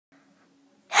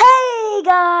Hey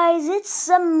guys, it's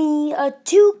me,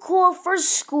 Too Cool for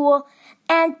School,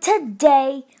 and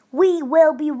today we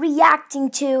will be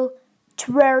reacting to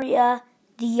Terraria,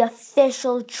 the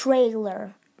official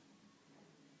trailer.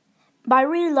 By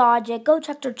Relogic, go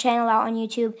check their channel out on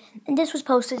YouTube, and this was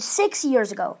posted 6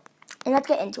 years ago. And let's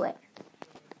get into it.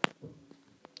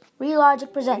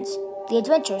 Relogic presents The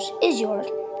Adventures Is Yours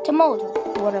to Mold,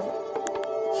 or whatever.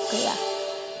 Okay, yeah.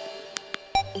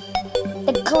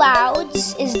 The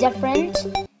clouds is different.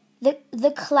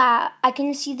 The cloud, I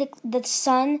can see the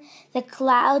sun, the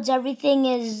clouds, everything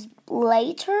is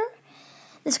later.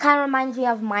 This kind of reminds me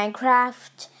of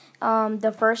Minecraft.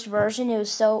 The first version, it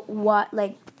was so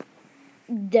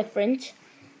different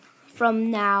from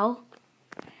now.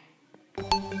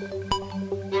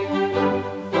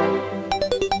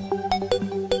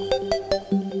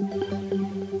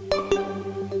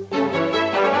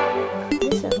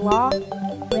 This is law.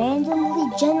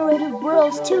 Randomly generated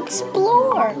worlds to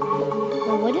explore.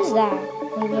 Well, what is that?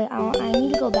 Wait, I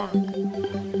need to go back.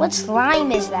 What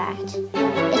slime is that?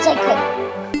 It's like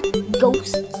a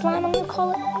ghost slime, I'm gonna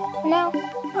call it now.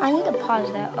 I need to pause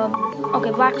that.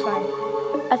 Okay, black slime.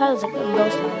 I thought it was like a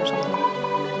ghost slime or something.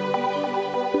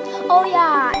 Oh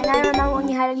yeah, and I remember when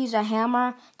you had to use a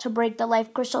hammer to break the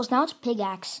life crystals. Now it's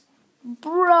pickaxe.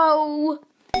 Bro.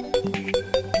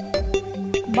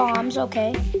 Bombs,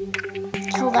 okay.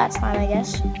 Kill that slime, I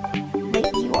guess.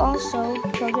 But you also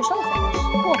killed yourself, I guess.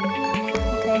 Cool.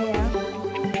 Okay, yeah.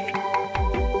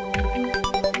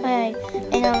 Alright,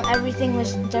 and everything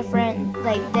was different.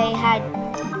 Like, they had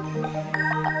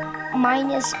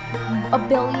minus a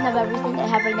billion of everything they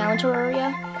have right now in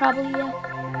Terraria. Probably, yeah.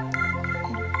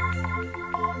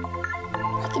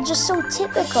 Like, it's just so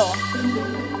typical.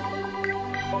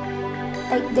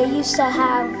 Like, they used to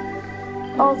have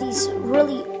all these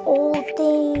really old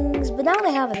things, but now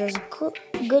they have this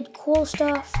good, cool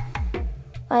stuff.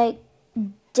 Like,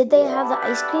 did they have the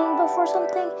ice cream before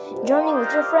something? Journey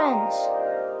with your friends.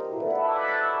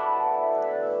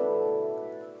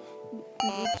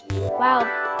 Wow,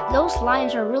 those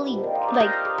slimes are really,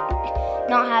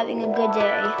 not having a good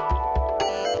day.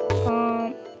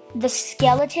 The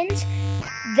skeletons,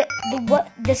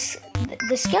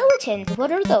 the skeletons,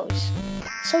 what are those?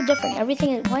 So different,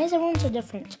 why is everyone so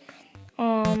different?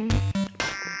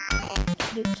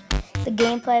 The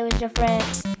gameplay was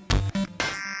different.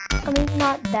 I mean,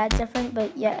 not that different,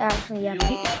 but yeah, actually, yeah,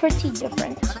 pretty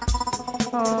different.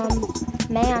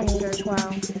 Man-eaters, wow.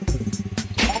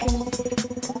 I can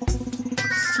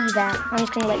see that. I'm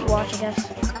just gonna let you watch, I guess.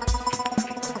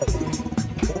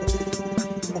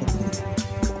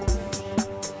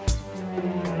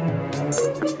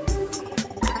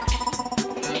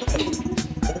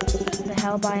 The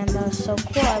hell biome, that was so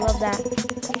cool. I love that.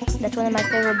 That's one of my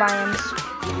favorite biomes.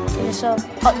 So,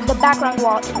 the background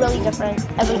wall is really different.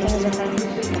 Everything is different.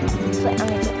 So I'm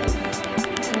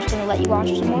just gonna let you watch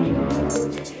some more.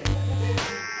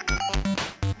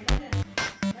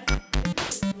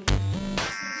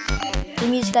 The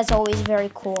music is always very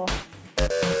cool.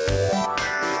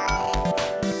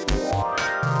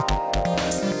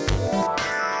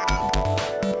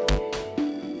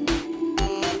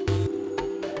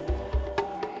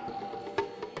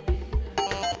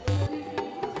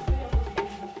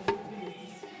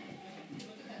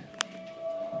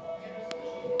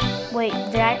 Wait,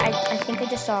 I think I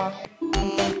just saw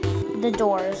something. The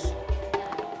doors.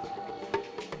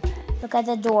 Look at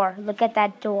the door. Look at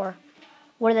that door.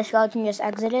 Where the skeleton just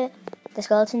exited. The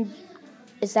skeleton,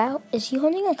 is he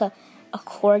holding like a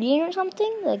accordion or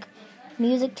something? Like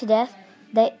music to death?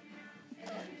 The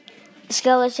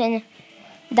skeleton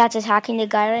that's attacking the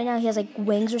guy right now, he has like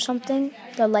wings or something.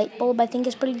 The light bulb, I think,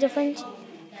 is pretty different.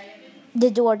 The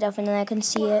door, definitely, I can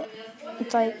see it.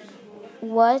 It's like,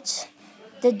 what?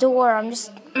 The door,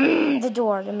 the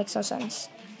door, that makes no sense.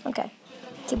 Okay,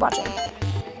 keep watching.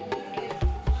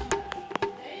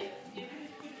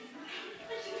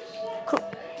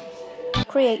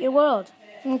 Create your world.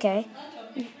 Okay.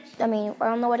 I mean, I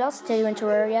don't know what else to do in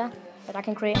Terraria, but I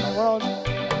can create my world.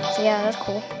 So yeah, that's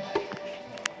cool.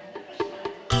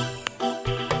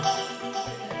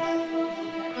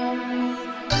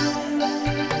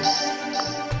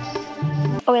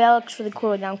 Oh, that looks really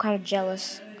cool. Now I'm kind of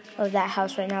jealous of that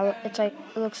house right now. It's like,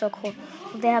 it looks so cool.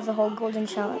 They have the whole golden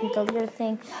shell and the leader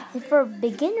thing. And for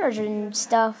beginners and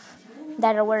stuff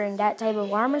that are wearing that type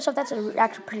of armor and stuff, that's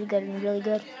actually pretty good and really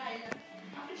good.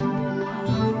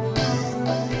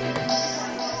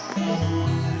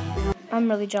 I'm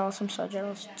really jealous. I'm so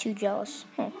jealous. Too jealous.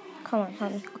 Come on,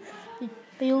 honey.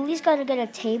 But you at least gotta get a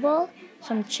table,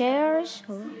 some chairs,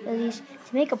 or at least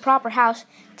to make a proper house.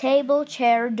 Table,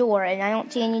 chair, door, and I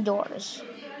don't see any doors.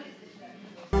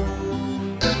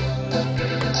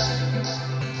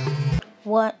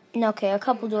 What? No, okay, a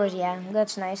couple doors, yeah.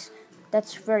 That's nice.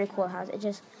 That's very cool house. It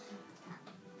just...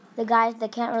 The guys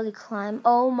that can't really climb.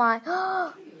 Oh my...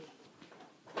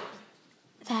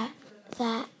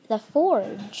 The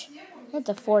forge. Not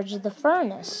the forge, the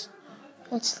furnace.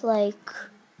 It's like...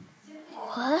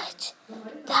 What?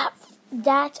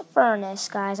 That's a furnace,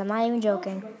 guys. I'm not even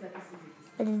joking.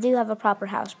 But they do have a proper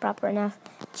house, proper enough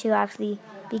to actually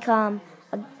become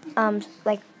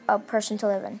like a person to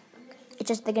live in. It's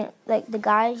just like the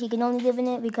guy, he can only live in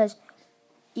it because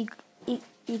you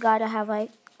gotta have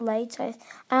like lights. I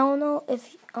don't know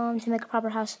if to make a proper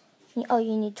house. You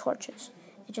need torches.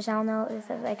 It's just I don't know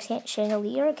if it, like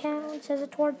chandelier counts as a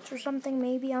torch or something.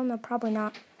 Maybe I don't know. Probably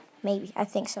not. Maybe I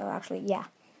think so. Actually, yeah.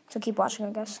 So keep watching,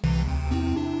 I guess.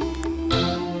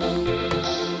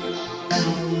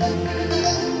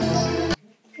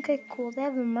 Okay, cool. They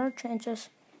have a merchant.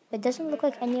 It doesn't look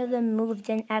like any of them moved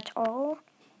in at all.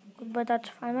 But that's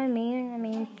fine by me. I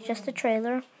mean, just the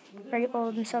trailer. Very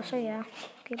old and stuff, so yeah.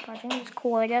 Keep watching. It's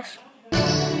cool, I guess.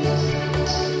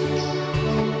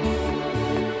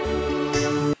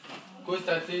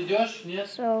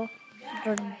 So,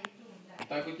 they're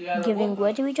giving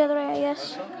wood to each other, I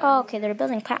guess. Oh, okay, they're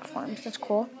building platforms. That's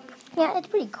cool. Yeah, it's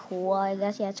pretty cool, I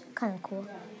guess. Yeah, it's kind of cool.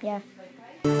 Yeah.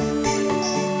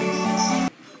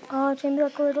 Oh, it's gonna be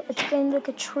like it's gonna be like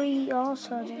a tree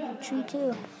also. There's a tree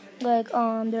too. Like,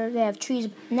 they have trees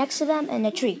next to them and a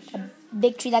tree. A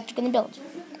big tree that you're gonna build. So,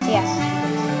 yeah.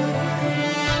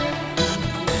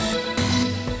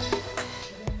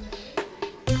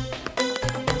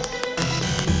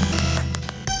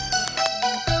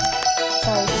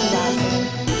 Sorry, it's loud.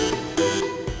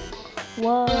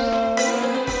 Whoa.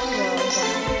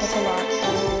 That's a lot.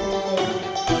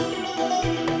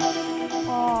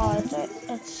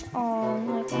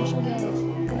 Like, I should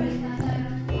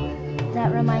that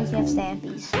reminds me of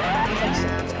Stampy's.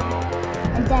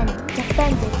 And then,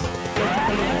 defend it.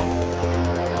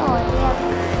 Oh, yeah.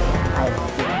 I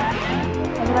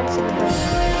was about to say the bird.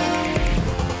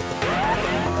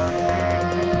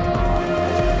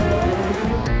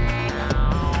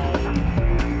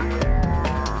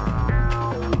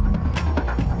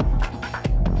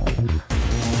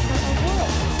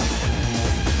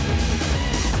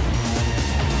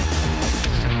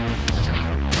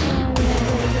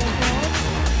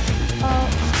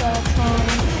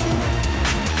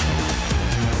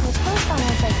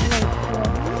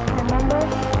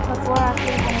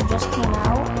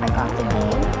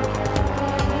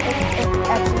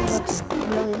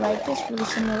 Really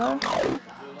similar.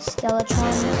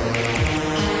 Skeletron. Me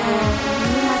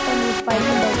and my friend would fight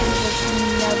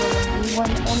but we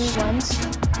won only once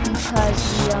because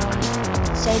we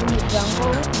stayed in the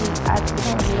jungle. We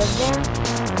actually lived there.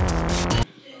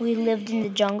 We lived in the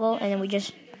jungle and then we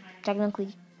just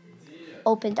technically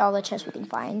opened all the chests we can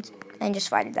find and just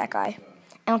fighted that guy.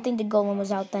 I don't think the golem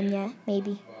was out then yet.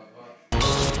 Maybe.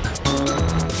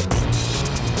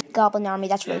 Goblin army.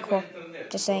 That's really cool.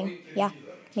 Just saying. Yeah.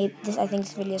 Maybe I think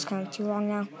this video is kind of too long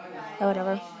now. Or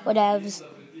whatever. Whatevs.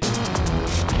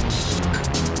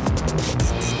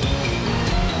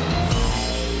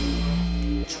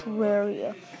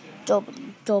 Terraria.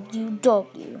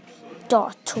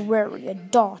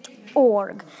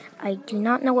 www.terraria.org. I do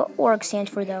not know what org stands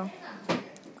for though.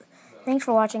 Thanks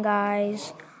for watching,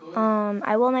 guys.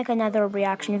 I will make another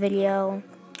reaction video.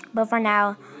 But for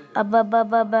now,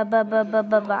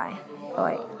 bye. Oh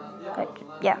wait.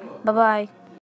 Yeah. Bye-bye.